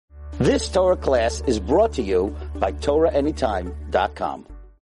This Torah class is brought to you by TorahAnytime.com.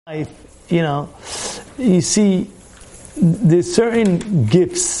 You see, there's certain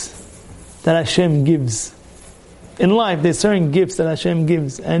gifts that Hashem gives. In life, there's certain gifts that Hashem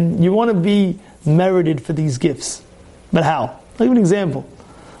gives, and you want to be merited for these gifts. But how? I'll give you an example.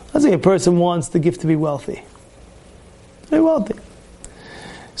 Let's say a person wants the gift to be wealthy. Very wealthy.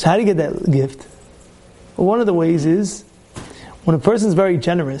 So how do you get that gift? Well, one of the ways is, when a person is very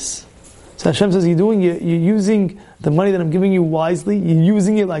generous, so Hashem says, you're using the money that I'm giving you wisely, you're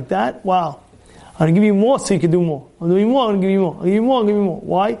using it like that, wow. I'm going to give you more so you can do more. I'm doing more, I'm going to give you more. I'll give you more, I'll give you more.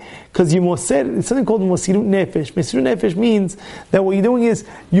 Why? Because you're moser, it's something called Mosirut Nefesh. Mosirut Nefesh means that what you're doing is,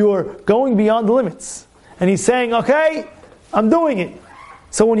 you're going beyond the limits. And he's saying, okay, I'm doing it.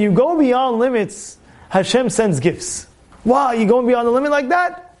 So when you go beyond limits, Hashem sends gifts. Wow, you're going beyond the limit like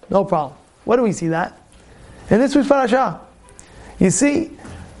that? No problem. Where do we see that? In this week's Parashat. You see,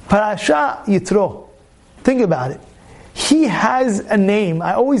 Parashat Yitro. Think about it. He has a name.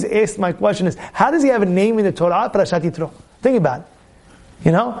 I always ask my question is, how does he have a name in the Torah? Parashat Yitro. Think about it.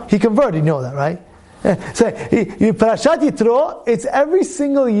 He converted, you know that, right? So, Parashat Yitro, it's every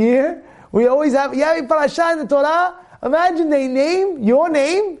single year. We always have, Parashat in the Torah. Imagine they name your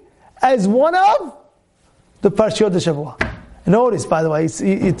name as one of the Parashiyot Shavua. Notice, by the way,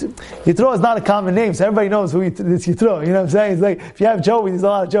 Yitro is not a common name, so everybody knows who it's Yitro. You know what I'm saying? It's like, if you have Joey, there's a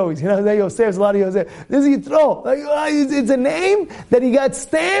lot of Joeys. You know what I'm saying? Yosef's a lot of Yosef. This is Yitro. It's a name that he got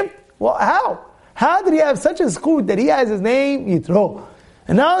stamped. Well, how? How did he have such a zchut that he has his name Yitro?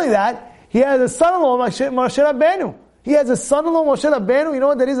 And not only that, he has a son-in-law, Moshe Rabbeinu. He has a son-in-law, Moshe Rabbeinu. You know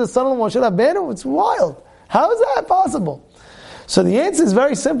what that is, a son-in-law, Moshe Rabbeinu? It's wild. How is that possible? So the answer is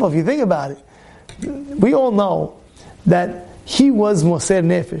very simple if you think about it. We all know that he was Moser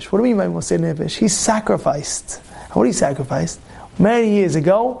Nefesh. What do we mean by Moser Nefesh? He sacrificed. What he sacrificed? Many years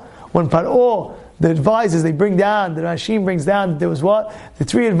ago, when Paro, the advisors, they bring down, the Rashim brings down, there was what? The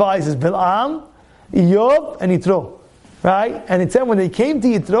three advisors, Bil'am, Eyob, and Yitro. Right? And it said when they came to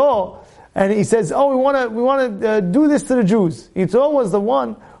Yitro, and he says, we want to do this to the Jews. Yitro was the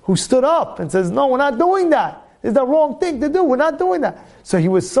one who stood up and says, no, we're not doing that. It's the wrong thing to do. We're not doing that. So he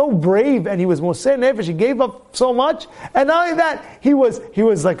was so brave, and he was Moser Nefesh. He gave up so much, and not only that, he was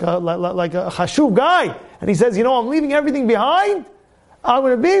like a chashuv guy. And he says, I'm leaving everything behind. I'm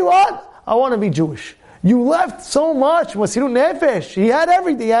going to be what? I want to be Jewish. You left so much, Mosirut Nefesh. He had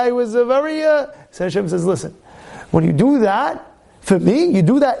everything. He was a very. So Hashem says, listen, when you do that for me, you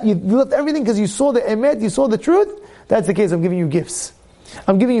do that. You left everything because you saw the emet, you saw the truth. That's the case. I'm giving you gifts.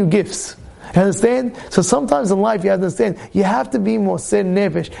 I'm giving you gifts. You understand? So sometimes in life you have to understand, you have to be Moser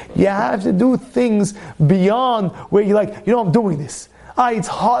Nefesh. You have to do things beyond where you're like, I'm doing this. It's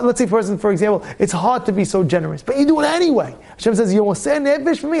hard. Let's say, for example, it's hard to be so generous, but you do it anyway. Hashem says, you're Moser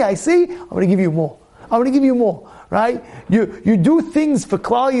Nefesh for me. I see. I'm going to give you more. I'm going to give you more. Right? You do things for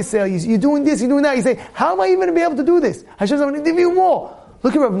Klal Yisrael. You're doing this, you're doing that. You say, how am I even going to be able to do this? Hashem says, I'm going to give you more.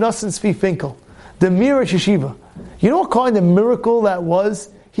 Look at Rav Nosson Tzvi Finkel, the Mira Yeshiva. You know what kind of miracle that was?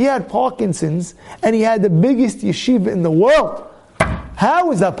 He had Parkinson's, and he had the biggest yeshiva in the world.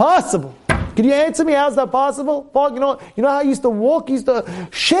 How is that possible? Can you answer me? How is that possible? You know how he used to walk? He used to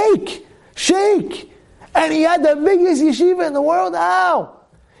shake. And he had the biggest yeshiva in the world. How?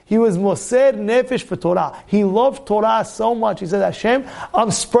 He was Moser Nefesh for Torah. He loved Torah so much. He said, Hashem, I'm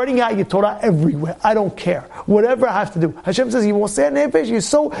spreading out your Torah everywhere. I don't care. Whatever I have to do. Hashem says, you're Moser Nefesh. You're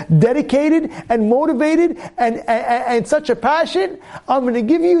so dedicated and motivated and such a passion. I'm going to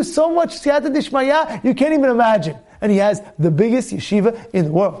give you so much siyata dishmaya you can't even imagine. And he has the biggest yeshiva in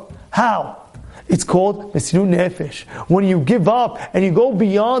the world. How? It's called Mosirut Nefesh. When you give up and you go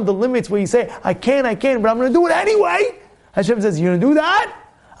beyond the limits where you say, I can't, but I'm going to do it anyway. Hashem says, you're going to do that?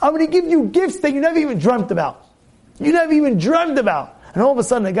 I'm going to give you gifts that you never even dreamt about. And all of a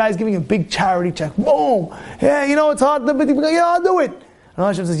sudden, the guy's giving a big charity check. Boom! Yeah, it's hard, but I'll do it. And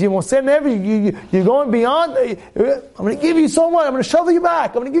Hashem says, you're going beyond. I'm going to give you so much. I'm going to shovel you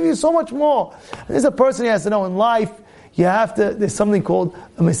back. I'm going to give you so much more. And there's a person who has to know in life, there's something called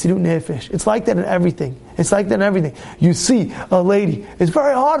a Mosirut Nefesh. It's like that in everything. You see a lady, it's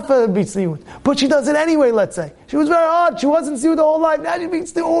very hard for her to be tzniut, but she does it anyway, let's say. She was very hard, she wasn't tzniut the whole life, now she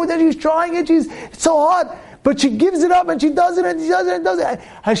beats tzniut, then she's trying it, it's so hard. But she gives it up, and she does it, and she does it, and does it.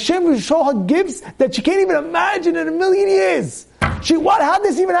 Hashem will show her gifts that she can't even imagine in a million years. How did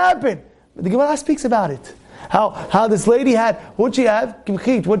this even happen? But the Gemara speaks about it. How this lady had, what'd she have?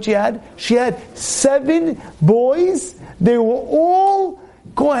 What'd she had? She had 7 boys. They were all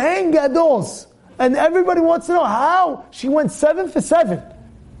Kohen Gadols. And everybody wants to know how she went 7 for 7.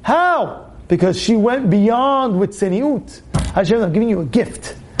 How? Because she went beyond with Tzeniut. Hashem, I'm giving you a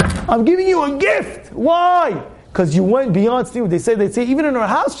gift. I'm giving you a gift. Why? Because you went beyond tzniut. They say even in her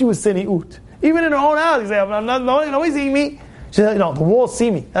house she was tzniut. Even in her own house, they say, I'm not, nobody's seeing me. She said, no, the walls see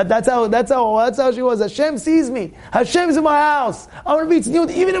me. That's how she was. Hashem sees me. Hashem's in my house. I'm going to be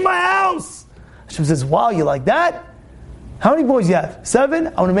tzniut even in my house. Hashem says, wow, you like that? How many boys you have? 7?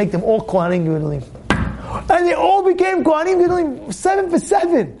 I'm going to make them all Kohanim Gedolim. And they all became Kohanim Gedolim. 7 for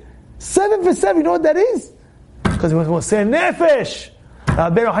 7. 7 for 7. You know what that is? Because it was Moseh Nefesh.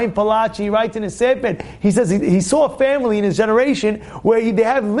 Rabbi Haim Palachi writes in his Sefer, he says he saw a family in his generation where they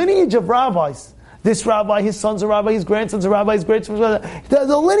have lineage of rabbis. This rabbi, his son's a rabbi, his grandson's a rabbi, his great-son's a rabbi.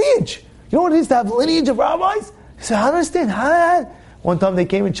 The lineage. You know what it is to have a lineage of rabbis? He said, I don't understand. One time they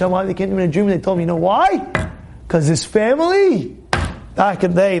came in Shammai, they came to me in a dream, and they told me, you know why? Because his family, back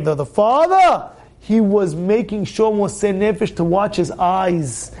in the day, the father, he was making sure Moseh Nefesh to watch his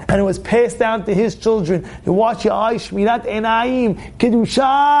eyes. And it was passed down to his children. You watch your eyes, Shmirat Enaim,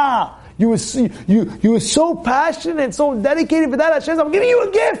 Kedusha. You were so passionate and so dedicated for that. Hashem, I'm giving you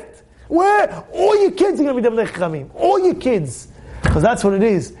a gift. Where all your kids are going to be Tamidei Chachamim. All your kids. Because that's what it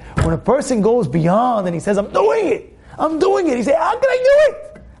is. When a person goes beyond and he says, I'm doing it. He says, how can I do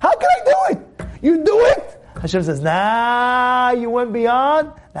it? How can I do it? You do it. Hashem says, nah, you went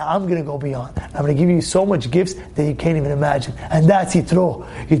beyond. Now I'm going to go beyond. I'm going to give you so much gifts that you can't even imagine. And that's Yitro.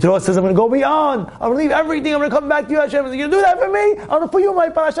 Yitro says, I'm going to go beyond. I'm going to leave everything. I'm going to come back to you, Hashem. You're going to do that for me? I'm going to put you in my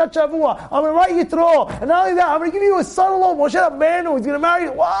Parashat Shavua. I'm going to write Yitro. And not only that, I'm going to give you a son-in-law, Moshe Rabbeinu. He's going to marry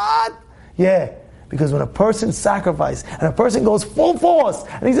you. What? Yeah. Because when a person sacrifices and a person goes full force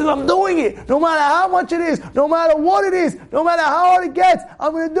and he says, I'm doing it, no matter how much it is, no matter what it is, no matter how hard it gets,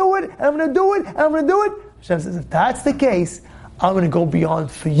 I'm going to do it, and I'm going to do it, and I'm going to do it. Hashem says, if that's the case, I'm going to go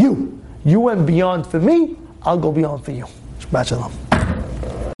beyond for you. You went beyond for me, I'll go beyond for you. Shabbat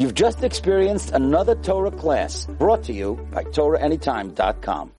Shalom. You've just experienced another Torah class brought to you by TorahAnytime.com.